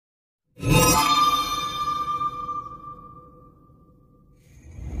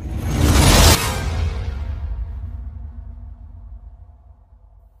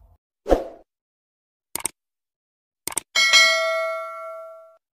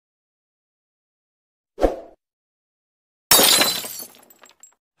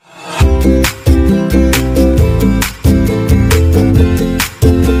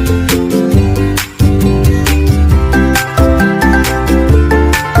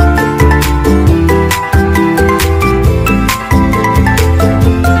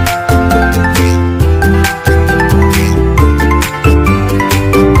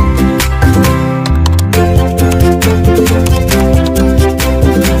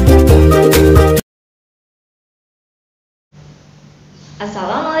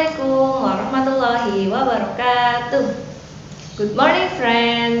Assalamualaikum warahmatullahi wabarakatuh. Good morning,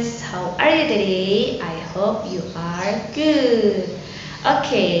 friends. How are you today? I hope you are good.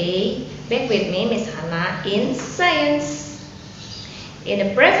 Okay, back with me, Miss Hannah, in science. In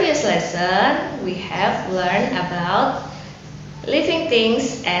the previous lesson, we have learned about living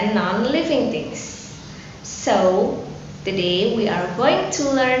things and non-living things. So, today we are going to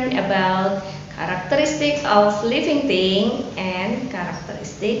learn about characteristic of living thing and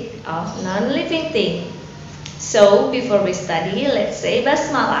characteristic of non-living thing. So, before we study, let's say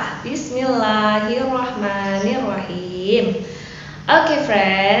Basmalah. Bismillahirrahmanirrahim. Okay,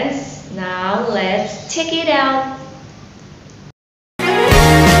 friends, now let's check it out.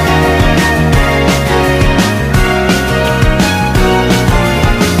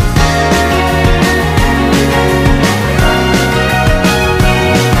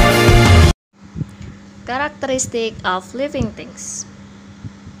 Characteristic of living things.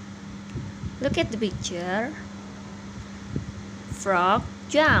 Look at the picture. Frog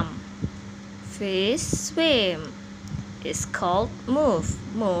jump. Fish swim. It's called move.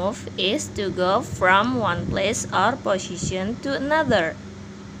 Move is to go from one place or position to another.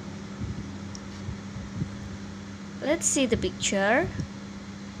 Let's see the picture.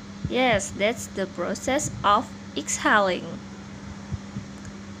 Yes, that's the process of exhaling.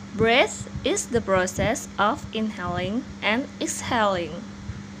 Breath is the process of inhaling and exhaling.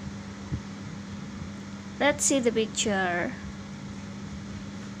 Let's see the picture.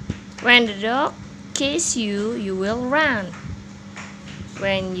 When the dog kisses you, you will run.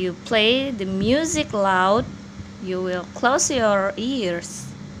 When you play the music loud, you will close your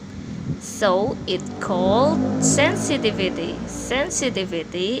ears. So it's called sensitivity.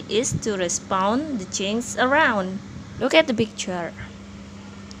 Sensitivity is to respond to things around. Look at the picture.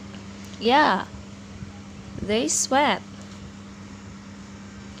 Yeah, they sweat.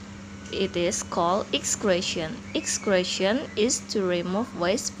 It is called excretion. Excretion is to remove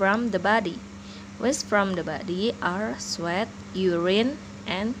waste from the body. Waste from the body are sweat, urine,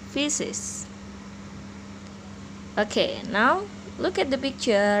 and feces. Okay, now look at the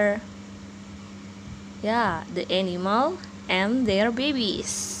picture. Yeah, the animal and their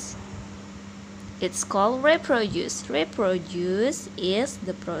babies. It's called reproduce. Reproduce is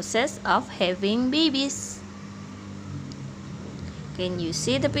the process of having babies. Can you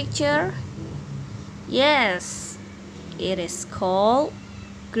see the picture? Yes, it is called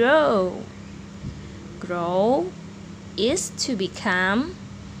grow. Grow is to become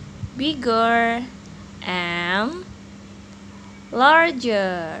bigger and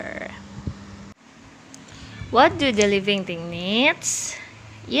larger. What do the living thing needs?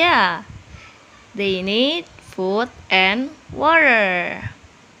 Yeah, they need food and water.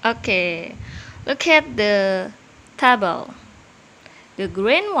 Okay, look at the table. The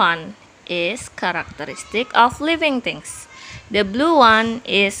green one is characteristic of living things. The blue one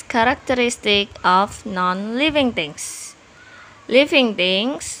is characteristic of non-living things. Living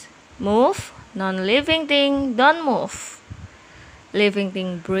things move, non-living things don't move. Living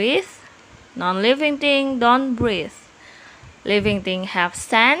things breathe, non-living things don't breathe. Living things have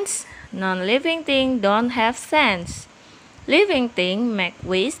sense, non-living things don't have sense. Living things make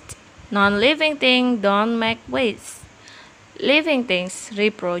waste, non-living things don't make waste. Living things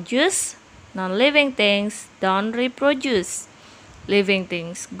reproduce, non-living things don't reproduce. Living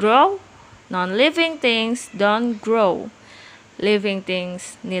things grow, non-living things don't grow. Living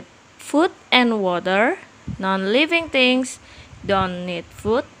things need food and water, non-living things don't need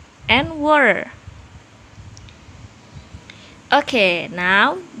food and water. Okay,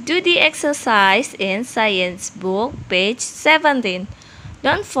 now do the exercise in science book, page 17.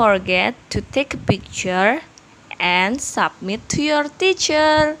 Don't forget to take a picture and submit to your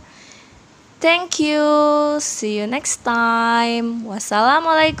teacher. Thank you. See you next time.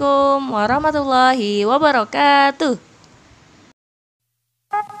 Wassalamualaikum warahmatullahi wabarakatuh.